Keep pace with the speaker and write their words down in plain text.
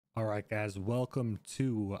All right, guys, welcome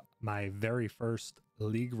to my very first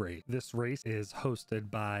league race. This race is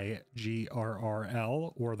hosted by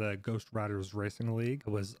GRRL, or the Ghost Riders Racing League. I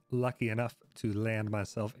was lucky enough to land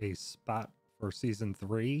myself a spot for Season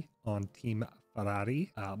 3 on Team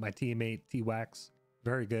Ferrari. My teammate, T-Wax,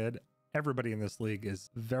 very good. Everybody in this league is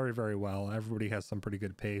very, very well. Everybody has some pretty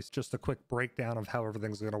good pace. Just a quick breakdown of how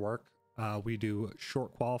everything's going to work. We do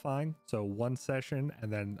short qualifying, so one session,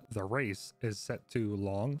 and then the race is set to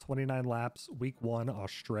long, 29 laps, week 1,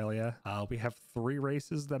 Australia. We have 3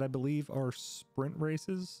 races that I believe are sprint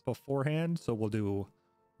races beforehand, so we'll do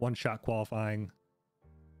one shot qualifying,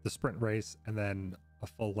 the sprint race, and then a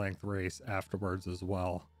full length race afterwards as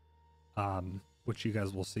well, which you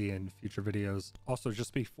guys will see in future videos. Also,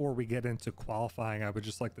 just before we get into qualifying, I would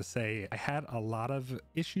just like to say I had a lot of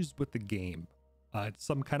issues with the game. It's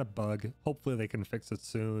some kind of bug. Hopefully they can fix it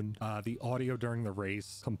soon. The audio during the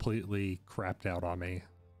race completely crapped out on me.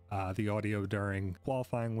 The audio during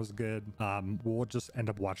qualifying was good. We'll just end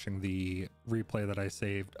up watching the replay that I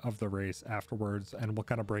saved of the race afterwards, and we'll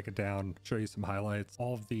kind of break it down, show you some highlights.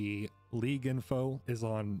 All of the league info is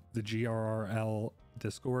on the GRRL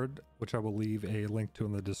Discord, which I will leave a link to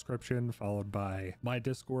in the description, followed by my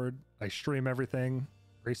Discord. I stream everything.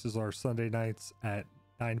 Races are Sunday nights at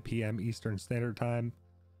 9 p.m. Eastern Standard Time.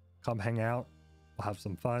 Come hang out. We'll have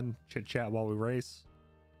some fun, chit chat while we race.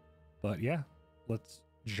 But yeah, let's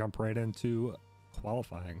jump right into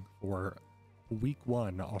qualifying for week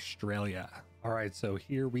 1, Australia. All right, so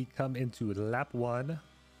here we come into lap 1,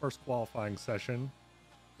 first qualifying session.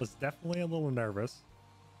 Was definitely a little nervous.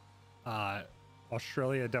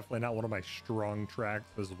 Australia, definitely not one of my strong tracks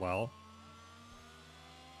as well.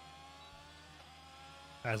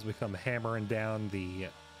 As we come hammering down the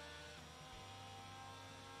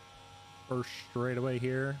first straightaway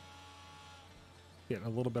here, getting a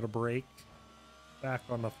little bit of brake, back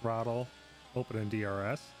on the throttle, opening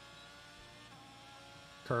DRS.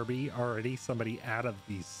 Kirby, already somebody out of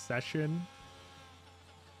the session.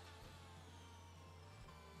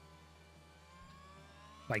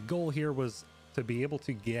 My goal here was to be able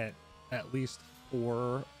to get at least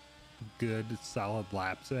 4 good solid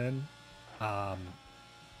laps in.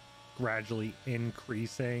 Gradually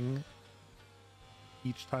increasing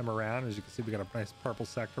each time around. As you can see, we got a nice purple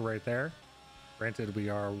sector right there. Granted, we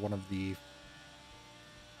are one of the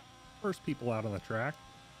first people out on the track.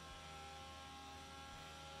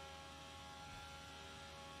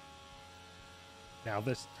 Now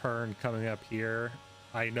this turn coming up here,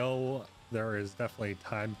 I know there is definitely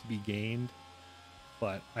time to be gained,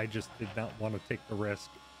 but I just did not want to take the risk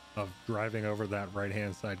of driving over that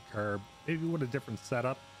right-hand side curb. Maybe with a different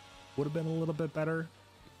setup would have been a little bit better.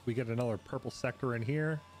 We get another purple sector in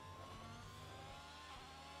here.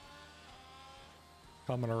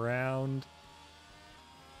 Coming around.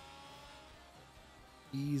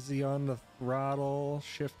 Easy on the throttle,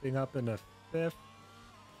 shifting up into 5th.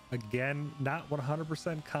 Again, not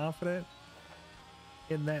 100% confident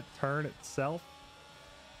in that turn itself.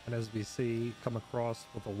 And as we see, come across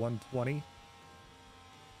with a 120.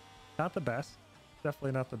 Not the best.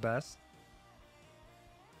 Definitely not the best.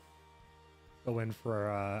 Go in for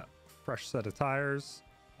a fresh set of tires.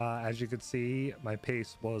 As you can see, my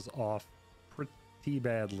pace was off pretty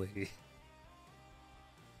badly.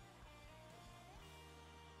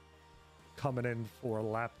 Coming in for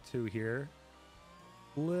lap 2 here.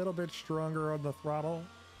 A little bit stronger on the throttle.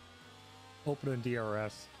 Opening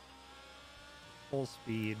DRS. Full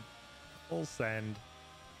speed. Full send.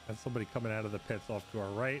 And somebody coming out of the pits off to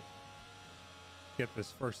our right. Get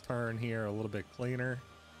this first turn here a little bit cleaner.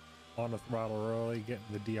 On the throttle early, getting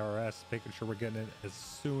the DRS, making sure we're getting it as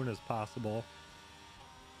soon as possible.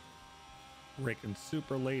 Braking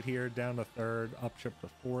super late here, down to 3rd, upshift to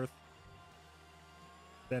 4th,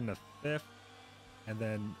 then to 5th, and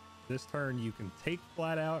then this turn you can take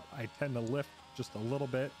flat out. I tend to lift just a little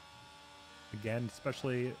bit. Again,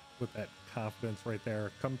 especially with that confidence right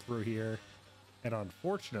there, come through here, and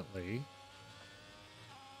unfortunately,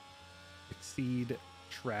 exceed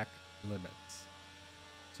track limits.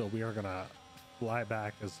 So we are going to fly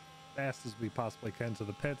back as fast as we possibly can to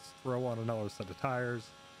the pits, throw on another set of tires,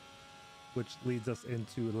 which leads us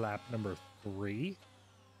into lap number 3.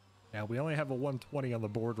 Now we only have a 120 on the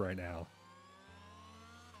board right now,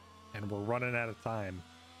 and we're running out of time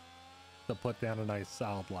to put down a nice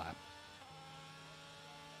solid lap.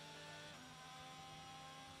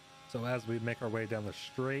 So as we make our way down the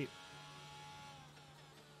straight,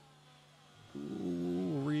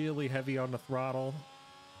 really heavy on the throttle.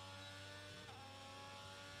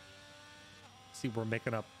 See, we're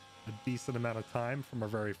making up a decent amount of time from our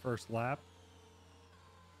very first lap.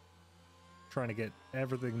 trying to get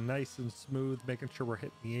everything nice and smooth, making sure we're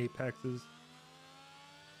hitting the apexes.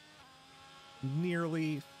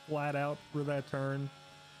 Nearly flat out for that turn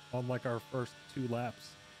on like our first 2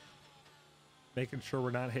 laps. Making sure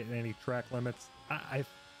we're not hitting any track limits. I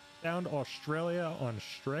found Australia on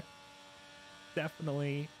strict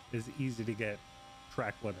definitely is easy to get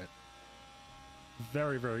track limit.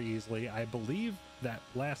 Very, very easily. I believe that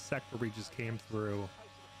last sector we just came through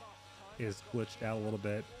is glitched out a little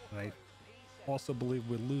bit. And I also believe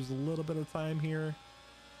we lose a little bit of time here.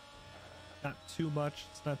 Not too much.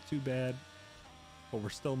 It's not too bad. But we're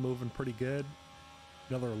still moving pretty good.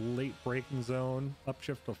 Another late braking zone.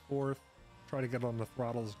 Upshift to 4th. Try to get on the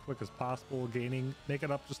throttle as quick as possible. Make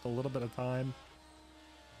it up just a little bit of time.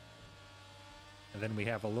 And then we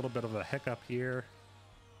have a little bit of a hiccup here.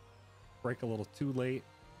 Brake a little too late.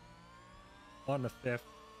 On the 5th.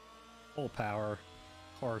 Full power.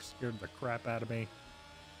 Car scared the crap out of me.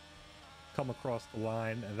 Come across the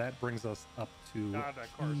line, and that brings us up to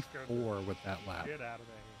P4 with that lap. Get out of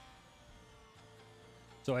there.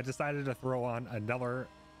 So I decided to throw on another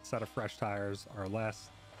set of fresh tires. Our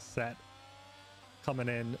last set coming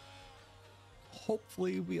in.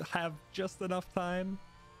 Hopefully we'll have just enough time.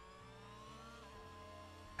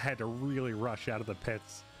 I had to really rush out of the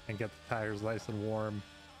pits and get the tires nice and warm,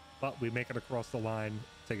 but we make it across the line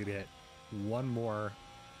to get one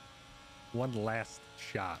last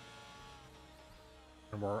shot.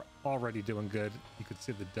 And we're already doing good. You can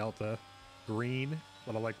see the delta green,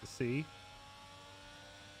 what I like to see.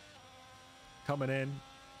 Coming in,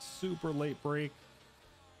 super late brake,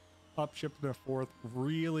 upshifting to 4th,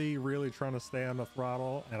 really trying to stay on the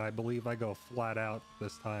throttle, and I believe I go flat out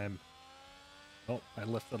this time. Oh, I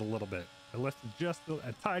lifted a little bit. I lifted just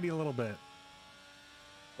a tiny little bit.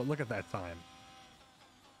 But look at that time.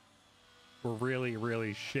 We're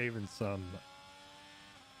really shaving some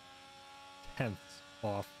tenths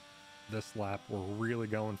off this lap. We're really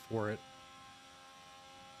going for it.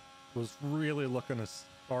 Was really looking to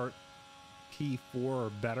start P4 or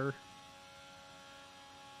better.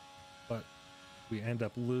 But we end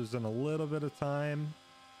up losing a little bit of time.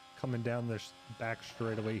 Coming down this back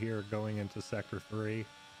straightaway here, going into sector 3.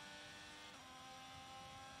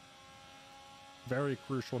 Very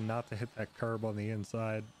crucial not to hit that curb on the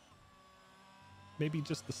inside. Maybe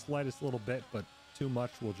just the slightest little bit, but too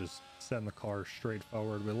much will just send the car straight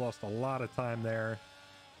forward. We lost a lot of time there,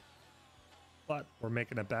 but we're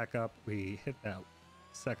making it back up. We hit that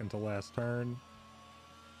second to last turn.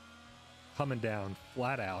 Coming down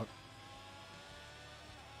flat out.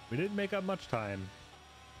 We didn't make up much time.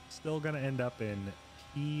 Still going to end up in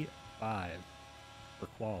P5 for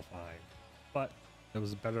qualifying, but it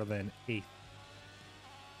was better than 8th,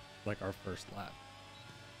 like our first lap.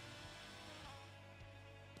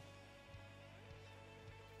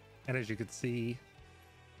 And as you can see,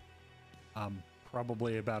 I'm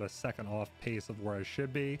probably about a second off pace of where I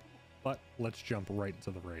should be, but let's jump right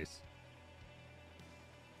into the race.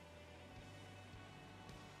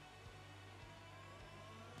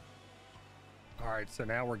 All right, so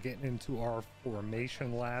now we're getting into our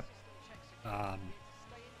formation lap.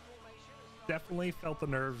 Definitely felt the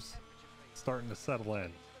nerves starting to settle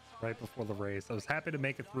in right before the race. I was happy to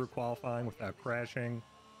make it through qualifying without crashing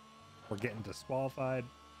or getting disqualified,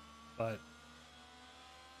 but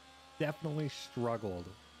definitely struggled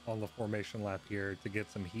on the formation lap here to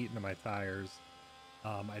get some heat into my tires.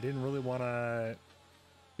 I didn't really want to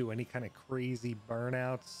do any kind of crazy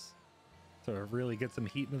burnouts to really get some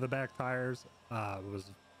heat into the back tires. I was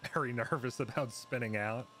very nervous about spinning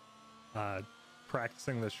out.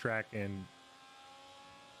 Practicing this track in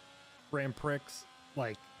Grand Prix,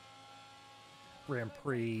 like Grand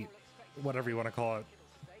Prix, whatever you want to call it,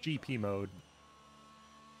 GP mode,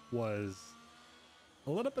 was a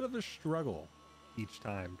little bit of a struggle each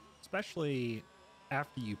time, especially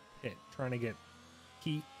after you pit, trying to get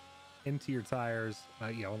heat into your tires,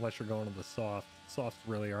 you know, unless you're going to the soft. Softs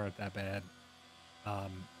really aren't that bad.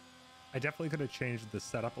 I definitely could have changed the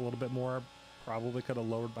setup a little bit more. Probably could have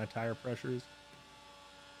lowered my tire pressures,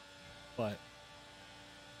 but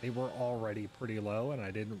they were already pretty low, and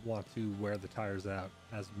I didn't want to wear the tires out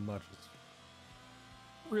as much. As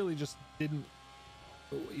really just didn't,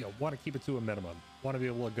 you know, want to keep it to a minimum. Want to be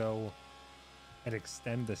able to go and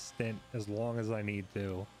extend the stint as long as I need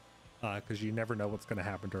to, because you never know what's going to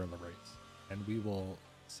happen during the race, and we will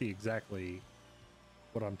see exactly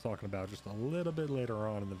what I'm talking about just a little bit later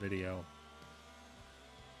on in the video.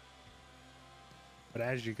 But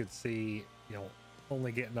as you can see, you know,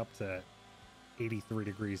 only getting up to 83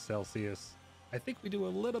 degrees Celsius. I think we do a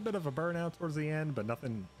little bit of a burnout towards the end, but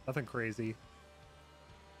nothing crazy.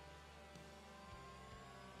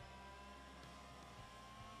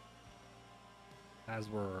 as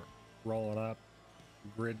we're rolling up. The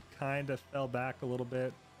grid kind of fell back a little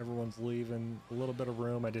bit. Everyone's leaving a little bit of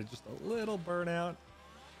room. I did just a little burnout.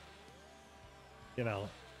 You know,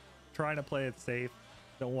 trying to play it safe.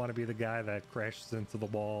 Don't want to be the guy that crashes into the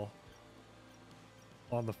wall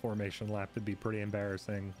on the formation lap. It'd be pretty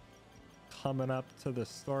embarrassing. Coming up to the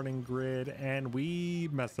starting grid, and we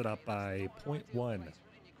mess it up by 0.1.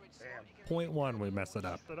 0.1 we mess it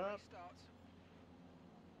up.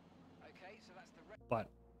 But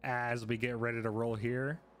as we get ready to roll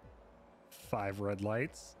here, 5 red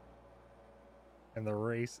lights, and the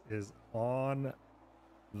race is on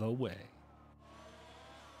the way.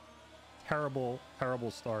 Terrible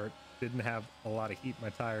start. Didn't have a lot of heat in my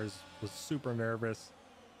tires. Was super nervous.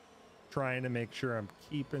 Trying to make sure I'm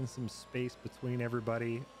keeping some space between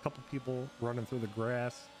everybody. A couple people running through the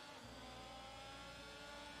grass.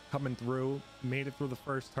 Coming through. Made it through the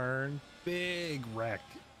first turn. Big wreck.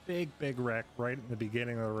 Big wreck right in the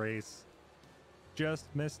beginning of the race. Just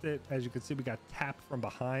missed it. As you can see, we got tapped from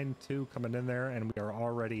behind too, coming in there, and we are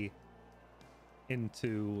already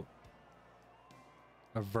into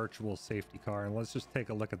a virtual safety car. And let's just take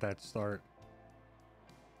a look at that start.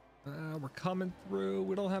 We're coming through.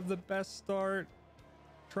 We don't have the best start.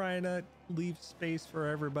 Trying to leave space for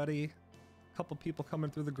everybody. A couple people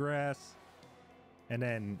coming through the grass. And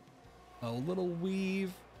then a little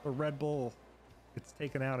weave. The Red Bull gets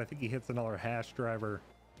taken out. I think he hits another hash driver.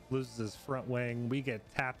 Loses his front wing. We get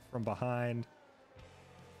tapped from behind.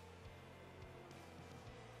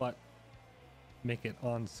 But make it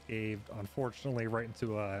unscathed. Unfortunately, right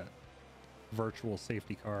into a virtual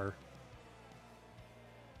safety car.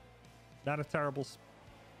 Not a terrible,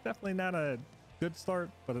 definitely not a good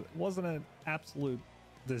start, but it wasn't an absolute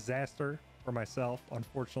disaster for myself.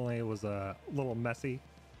 Unfortunately, it was a little messy.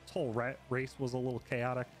 This whole race was a little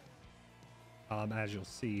chaotic, as you'll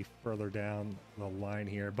see further down the line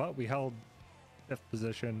here. But we held 5th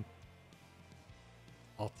position.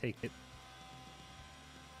 I'll take it.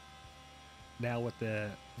 Now with the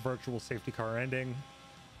virtual safety car ending,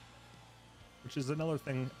 which is another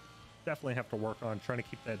thing definitely have to work on, trying to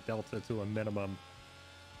keep that delta to a minimum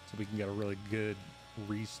so we can get a really good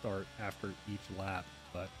restart after each lap.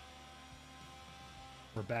 But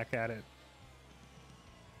we're back at it.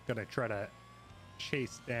 Gonna try to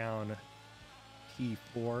chase down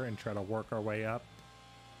P4 and try to work our way up.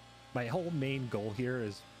 My whole main goal here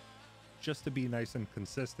is just to be nice and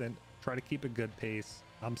consistent, try to keep a good pace.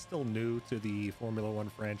 I'm still new to the Formula One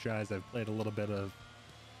franchise. I've played a little bit of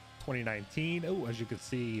 2019. Oh, as you can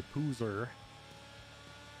see, Poozer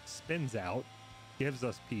spins out, gives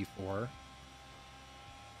us P4,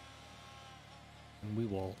 and we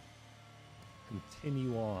will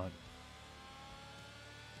continue on.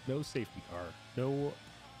 No safety car, no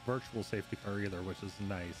virtual safety car either, which is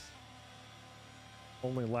nice.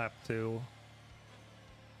 Only lap 2.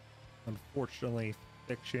 Unfortunately,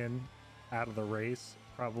 Fiction out of the race,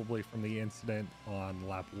 probably from the incident on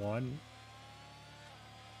lap 1.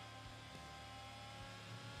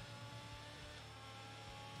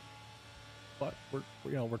 But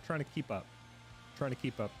we're trying to keep up.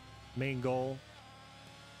 Main goal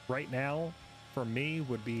right now for me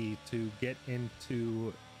would be to get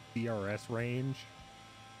into DRS range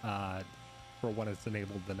for when it's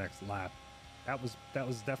enabled the next lap. That was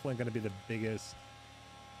definitely going to be the biggest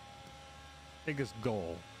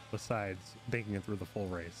goal besides making it through the full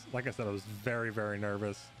race. Like I said, I was very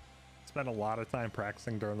nervous. Spent a lot of time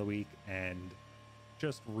practicing during the week and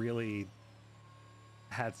just really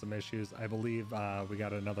had some issues. I believe we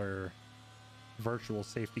got another virtual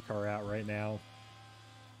safety car out right now.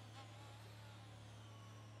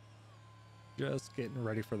 Just getting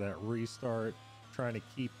ready for that restart, trying to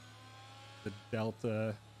keep the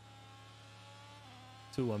delta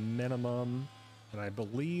to a minimum, and I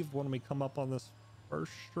believe when we come up on this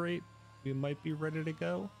first straight we might be ready to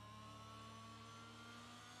go.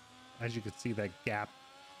 As you can see, that gap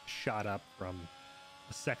shot up from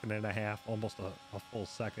 1.5 seconds, almost a full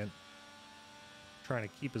second. Trying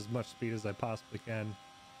to keep as much speed as I possibly can.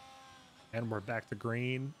 And we're back to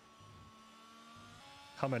green.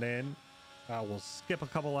 Coming in. We'll skip a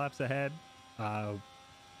couple laps ahead. Whole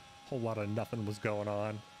lot of nothing was going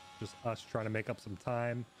on. Just us trying to make up some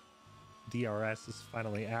time. DRS is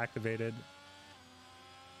finally activated.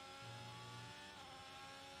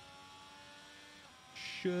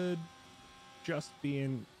 Should just be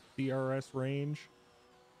in DRS range.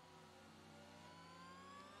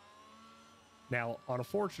 Now,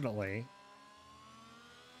 unfortunately,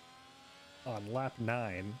 on lap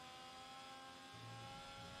 9,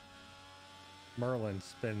 Merlin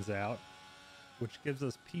spins out, which gives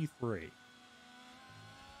us P3.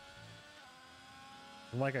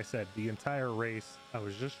 And like I said, the entire race, I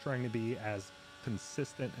was just trying to be as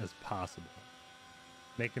consistent as possible,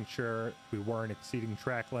 making sure we weren't exceeding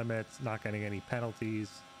track limits, not getting any penalties,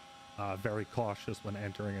 very cautious when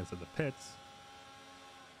entering into the pits.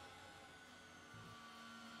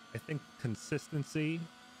 I think consistency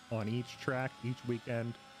on each track, each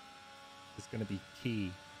weekend, is going to be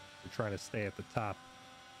key to trying to stay at the top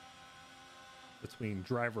between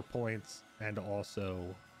driver points and also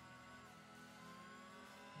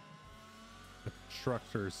the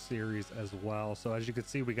Constructors Series as well. So as you can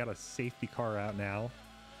see, we got a safety car out now,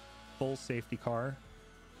 full safety car.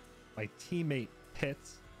 My teammate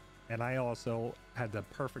pits, and I also had the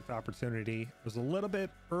perfect opportunity. It was a little bit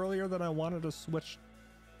earlier than I wanted to switch.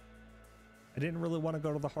 I didn't really want to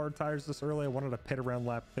go to the hard tires this early. I wanted to pit around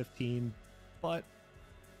lap 15, but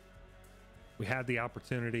we had the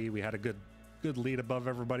opportunity. We had a good lead above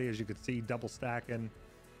everybody. As you could see, double stacking.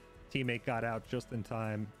 Teammate got out just in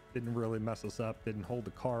time. Didn't really mess us up. Didn't hold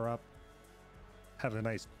the car up. Have a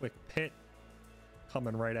nice quick pit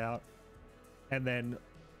coming right out. And then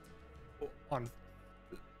on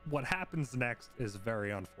what happens next is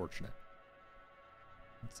very unfortunate.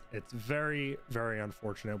 It's very, very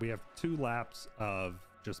unfortunate. We have 2 laps of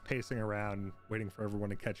just pacing around, waiting for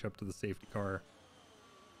everyone to catch up to the safety car.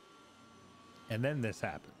 And then this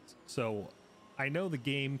happens. So I know the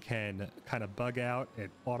game can kind of bug out.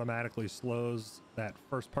 It automatically slows that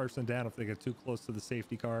first person down if they get too close to the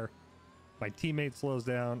safety car. My teammate slows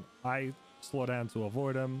down. I slow down to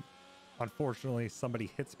avoid him. Unfortunately,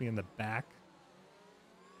 somebody hits me in the back.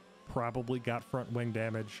 Probably got front wing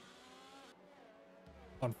damage.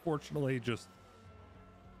 Unfortunately, just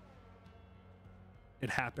it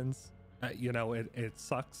happens. You know, it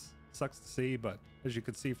sucks to see, but as you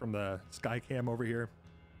can see from the sky cam over here,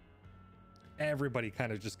 everybody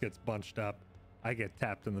kind of just gets bunched up. I get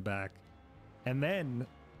tapped in the back, and then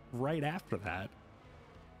right after that,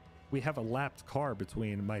 we have a lapped car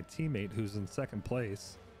between my teammate who's in second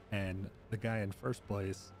place and the guy in first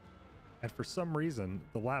place, and for some reason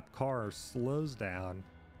the lapped car slows down.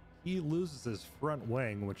 He loses his front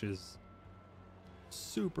wing, which is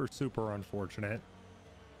super, super unfortunate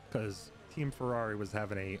because Team Ferrari was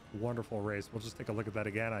having a wonderful race. We'll just take a look at that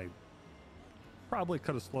again. I probably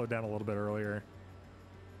could have slowed down a little bit earlier.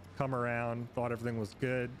 Come around, thought everything was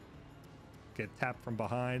good. Get tapped from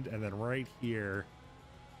behind, and then right here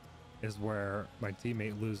is where my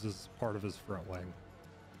teammate loses part of his front wing.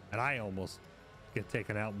 And I almost get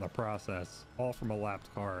taken out in the process, all from a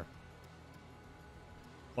lapped car.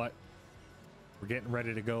 But we're getting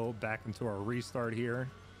ready to go back into our restart here.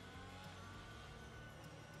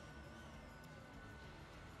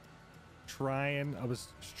 I was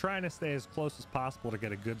trying to stay as close as possible to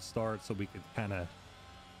get a good start so we could kind of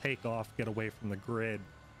take off, get away from the grid,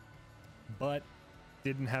 but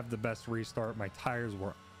didn't have the best restart. My tires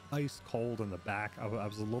were ice cold in the back. I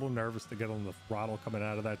was a little nervous to get on the throttle coming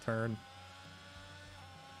out of that turn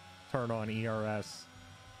on ERS.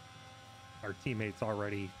 Our teammates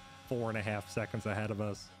already 4.5 seconds ahead of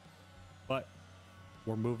us, but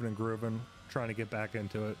we're moving and grooving, trying to get back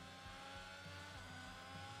into it.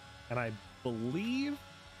 And I believe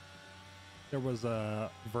there was a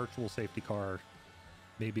virtual safety car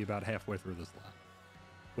maybe about halfway through this lap,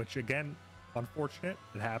 which again, unfortunate.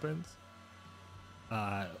 It happens.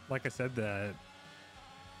 Like I said, the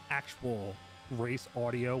actual race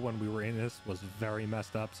audio when we were in this was very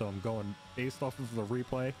messed up, so I'm going based off of the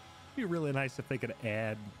replay. It'd be really nice if they could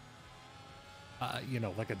add you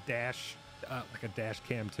know, like a dash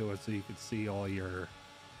cam to it so you could see all your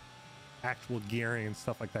actual gearing and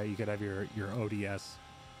stuff like that. You could have your ODS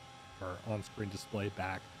or on-screen display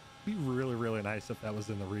back. It'd be really, really nice if that was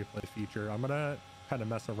in the replay feature. I'm gonna kind of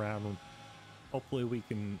mess around. Hopefully we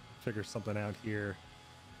can figure something out here.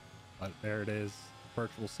 But there it is,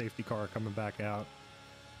 virtual safety car coming back out.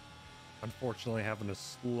 Unfortunately, having to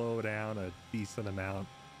slow down a decent amount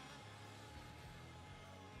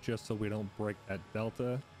just so we don't break that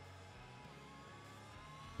delta.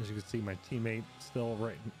 As you can see, my teammate still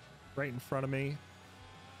right in front of me,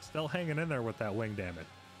 still hanging in there with that wing damage.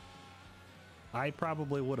 I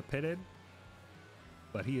probably would have pitted,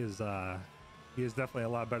 but he is definitely a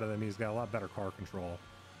lot better than me. He's got a lot better car control.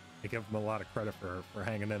 I give him a lot of credit for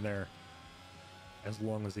hanging in there as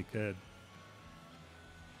long as he could.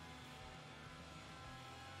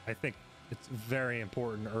 I think it's very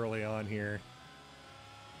important early on here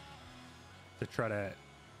to try to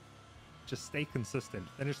just stay consistent,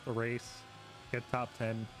 finish the race, get top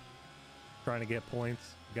 10, trying to get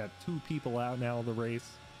points. We got 2 people out now of the race.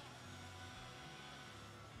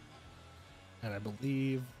 And I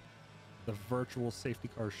believe The virtual safety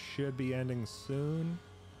car should be ending soon,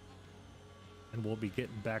 and we'll be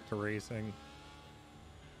getting back to racing.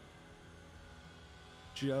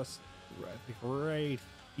 Just, I think, right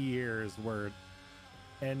here is where it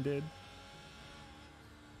ended.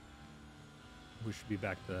 We should be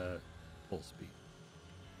back to full speed.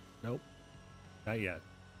 Nope, not yet.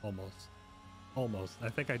 Almost. I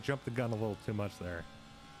think I jumped the gun a little too much there.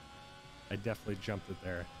 I definitely jumped it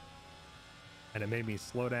there, and it made me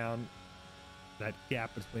slow down. That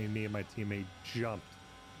gap between me and my teammate jumped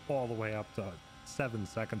all the way up to 7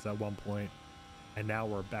 seconds at one point, and now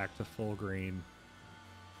we're back to full green.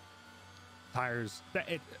 Tires,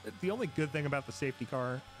 the only good thing about the safety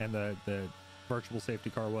car and the virtual safety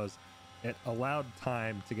car was it allowed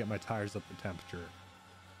time to get my tires up to temperature.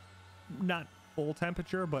 Not full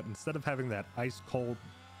temperature, but instead of having that ice cold,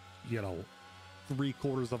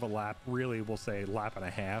 3/4 of a lap, really we'll say lap and a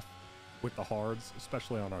half with the hards,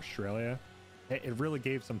 especially on Australia, it really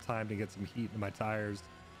gave some time to get some heat in my tires.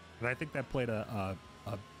 And I think that played a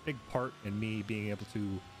big part in me being able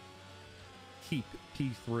to keep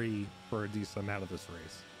P3 for a decent amount of this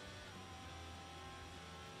race.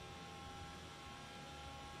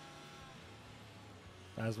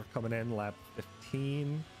 As we're coming in lap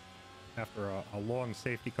 15 after a long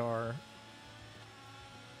safety car,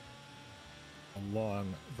 a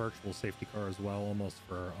long virtual safety car as well, almost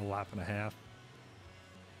for a lap and a half.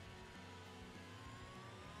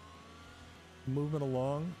 Moving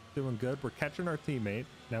along, doing good. We're catching our teammate.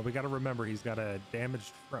 Now we got to remember he's got a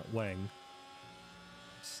damaged front wing.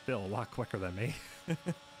 Still a lot quicker than me.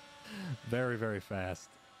 Very, very fast.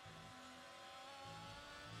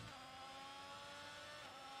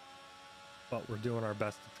 But we're doing our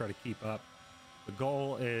best to try to keep up. The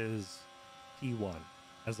goal is P1,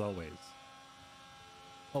 as always.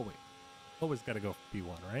 Always got to go for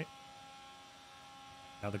P1, right?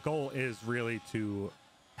 Now the goal is really to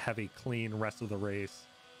have a clean rest of the race.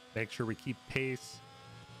 Make sure we keep pace,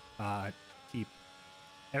 keep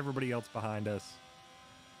everybody else behind us.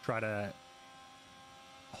 Try to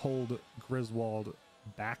hold Griswold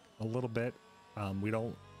back a little bit. We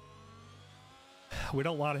don't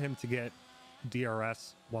want him to get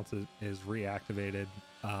DRS once it is reactivated.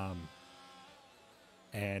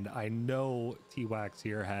 And I know T-Wax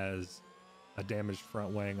here has a damaged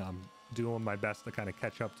front wing. I'm doing my best to kind of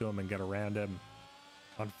catch up to him and get around him.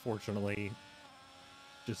 Unfortunately,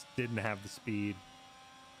 just didn't have the speed,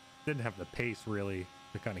 didn't have the pace really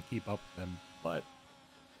to kind of keep up with him, but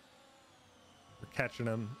we're catching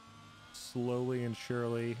him slowly and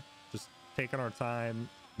surely, just taking our time,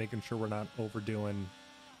 making sure we're not overdoing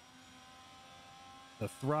the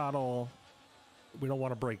throttle. We don't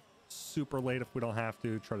want to brake super late if we don't have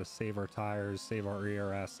to. Try to save our tires, save our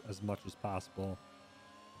ERS as much as possible.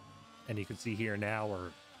 And you can see here now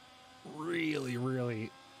we're really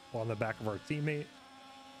on the back of our teammate,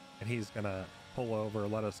 and he's gonna pull over,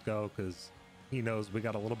 let us go, because he knows we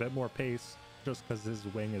got a little bit more pace just because his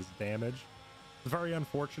wing is damaged. Very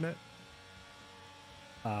unfortunate.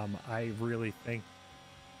 I really think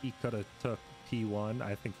he could have took P1.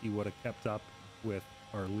 I think he would have kept up with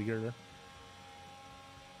our leader.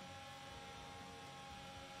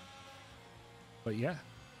 But yeah,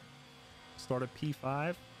 start at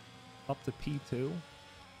P5 up to P2.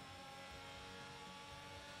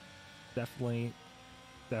 Definitely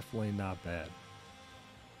not bad.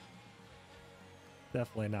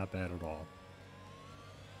 Definitely not bad at all.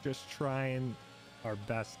 Just trying our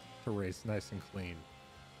best to race nice and clean.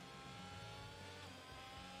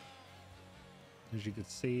 As you can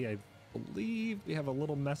see, I believe we have a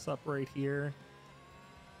little mess up right here.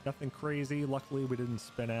 Nothing crazy. Luckily, we didn't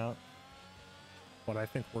spin out. But I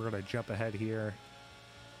think we're going to jump ahead here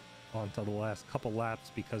onto the last couple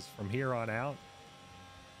laps, because from here on out,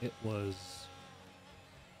 it was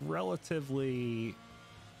relatively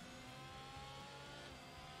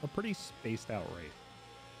a pretty spaced out race.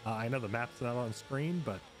 I know the map's not on screen,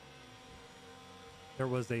 but there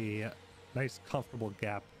was a nice comfortable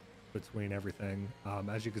gap between everything.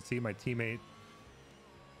 As you can see, my teammate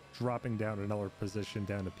dropping down another position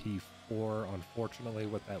down to P4, unfortunately,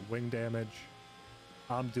 with that wing damage.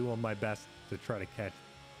 I'm doing my best to try to catch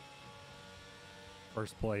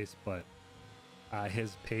first place, but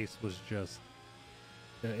his pace was just,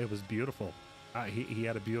 it was beautiful. He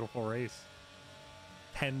had a beautiful race.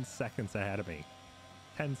 10 seconds ahead of me.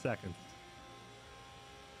 10 seconds.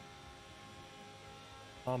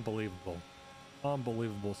 Unbelievable.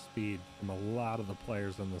 Unbelievable speed from a lot of the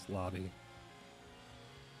players in this lobby.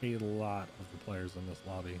 A lot of the players in this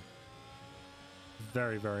lobby.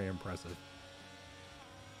 Very, very impressive.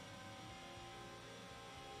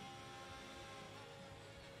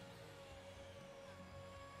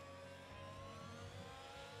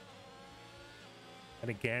 And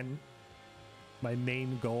again, my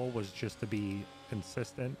main goal was just to be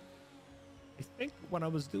consistent. I think when I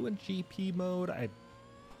was doing GP mode, I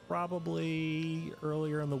probably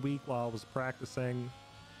earlier in the week while I was practicing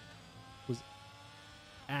was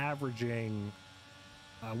averaging,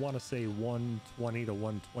 I want to say 120 to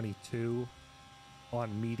 122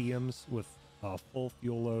 on mediums with a full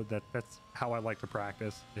fuel load. That's how I like to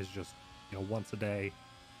practice, is just, you know, once a day,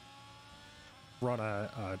 run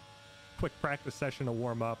a quick practice session to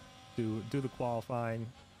warm up, do the qualifying,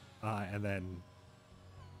 and then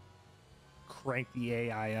crank the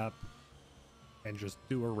AI up and just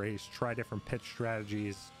do a race, try different pitch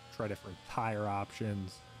strategies, try different tire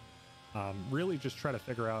options, really just try to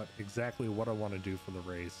figure out exactly what I want to do for the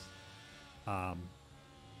race. And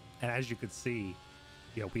as you could see,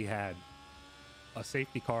 you know, we had a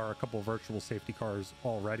safety car, a couple of virtual safety cars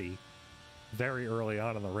already very early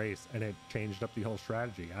on in the race, and it changed up the whole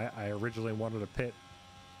strategy. I originally wanted to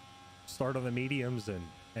start on the mediums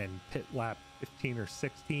and pit lap 15 or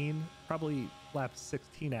 16, probably lap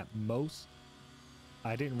 16 at most.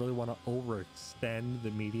 I didn't really want to overextend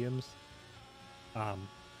the mediums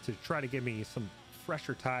to try to give me some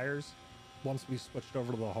fresher tires once we switched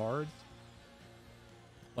over to the hards,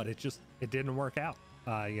 but it didn't work out.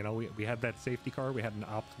 You know, we had that safety car, we had an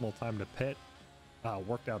optimal time to pit,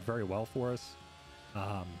 worked out very well for us.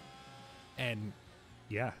 And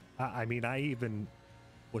yeah, I mean, I even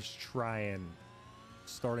was trying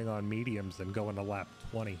starting on mediums and going to lap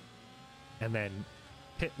 20 and then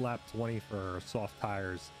pit lap 20 for soft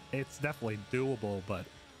tires. It's definitely doable, but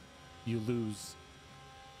you lose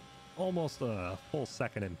almost a full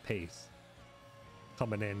second in pace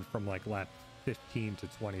coming in from like lap 15 to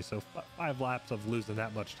 20. So 5 laps of losing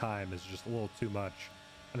that much time is just a little too much,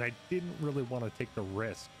 and I didn't really want to take the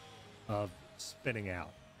risk of spinning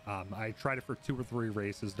out. I tried it for 2 or 3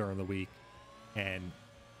 races during the week and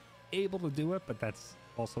able to do it, but that's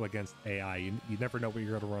also against AI. You never know what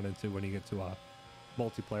you're going to run into when you get to a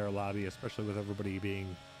multiplayer lobby, especially with everybody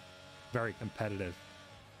being very competitive.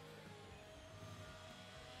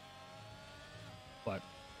 But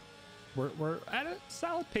we're at a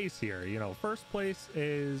solid pace here. You know, first place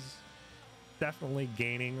is definitely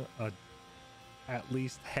gaining at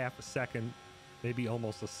least half a second, maybe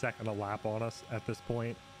almost a second a lap on us at this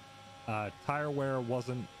point. Tire wear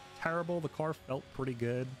wasn't terrible. The car felt pretty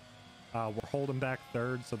good. We're holding back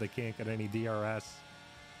third, so they can't get any DRS.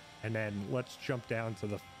 And then let's jump down to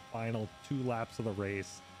the final 2 laps of the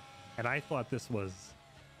race. And I thought this was,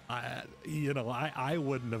 you know, I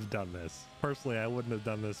wouldn't have done this. Personally, I wouldn't have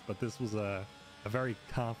done this, but this was a very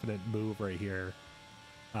confident move right here.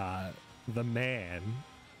 The man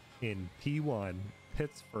in P1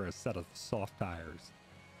 pits for a set of soft tires.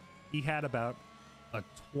 He had about a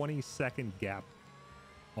 20-second gap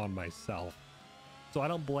on myself. So I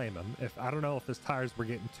don't blame him. I don't know if his tires were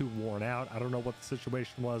getting too worn out. I don't know what the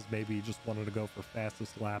situation was. Maybe he just wanted to go for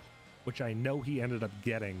fastest lap, which I know he ended up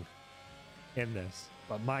getting in this.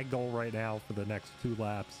 But my goal right now for the next 2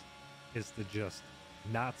 laps is to just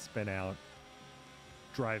not spin out,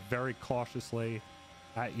 drive very cautiously.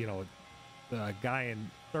 You know, the guy in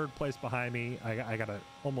 3rd place behind me, I got a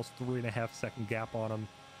almost 3.5 second gap on him.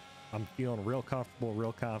 I'm feeling real comfortable,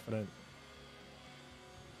 real confident.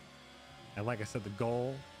 And like I said, the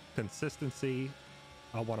goal, consistency.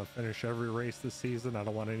 I want to finish every race this season. I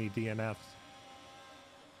don't want any DNFs.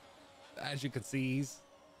 As you can see, he's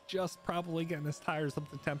just probably getting his tires up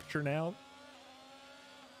to temperature now.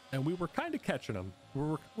 And we were kind of catching him.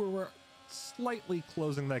 We were slightly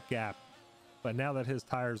closing that gap. But now that his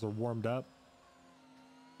tires are warmed up,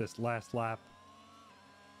 this last lap,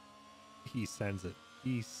 he sends it.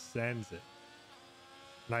 He sends it.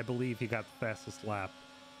 And I believe he got the fastest lap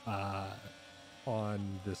on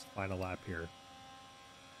this final lap here.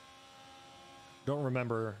 Don't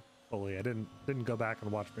remember fully. I didn't go back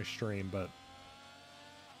and watch my stream, but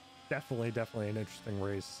definitely an interesting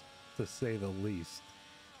race to say the least.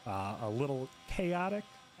 A little chaotic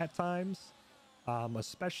at times,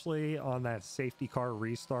 especially on that safety car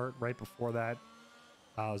restart right before that.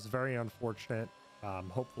 It was very unfortunate.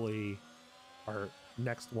 Hopefully our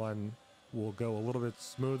next one will go a little bit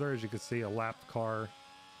smoother. As you can see, a lapped car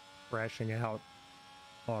crashing out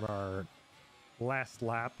on our last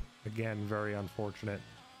lap. Again, very unfortunate.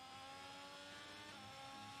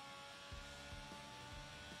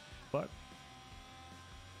 But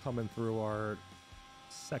coming through our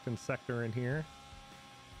 2nd sector in here,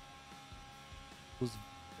 was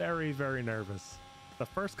very nervous. The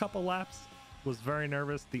first couple laps was very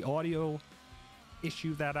nervous. The audio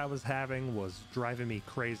issue that I was having was driving me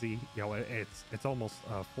crazy. You know, it's almost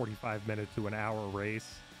a 45-minute to an hour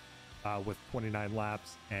race, with 29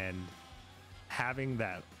 laps, and having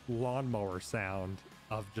that lawnmower sound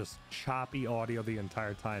of just choppy audio the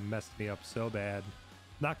entire time messed me up so bad.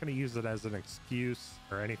 Not going to use it as an excuse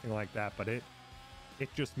or anything like that, but it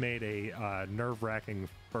just made a nerve-wracking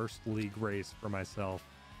first league race for myself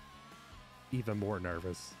even more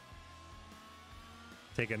nervous.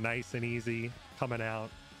 Take it nice and easy coming out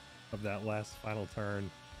of that last final turn,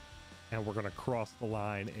 and we're going to cross the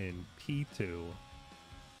line in P2.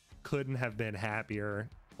 Couldn't have been happier.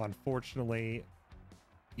 Unfortunately,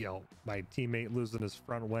 you know, my teammate losing his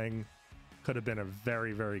front wing could have been a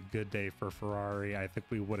very, very good day for Ferrari. I think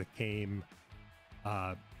we would have came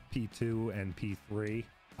P2 and P3,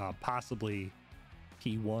 possibly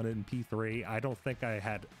P1 and P3. I don't think I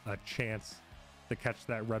had a chance to catch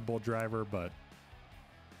that Red Bull driver, but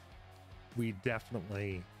we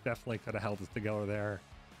definitely could have held it together there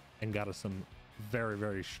and got us some very,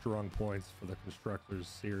 very strong points for the Constructors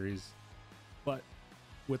Series. But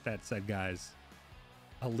with that said, guys,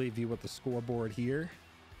 I'll leave you with the scoreboard here.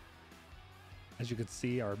 As you can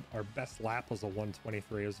see, our best lap was a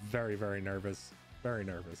 123. I was very, very nervous. Very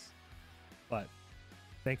nervous. But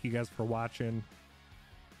thank you guys for watching.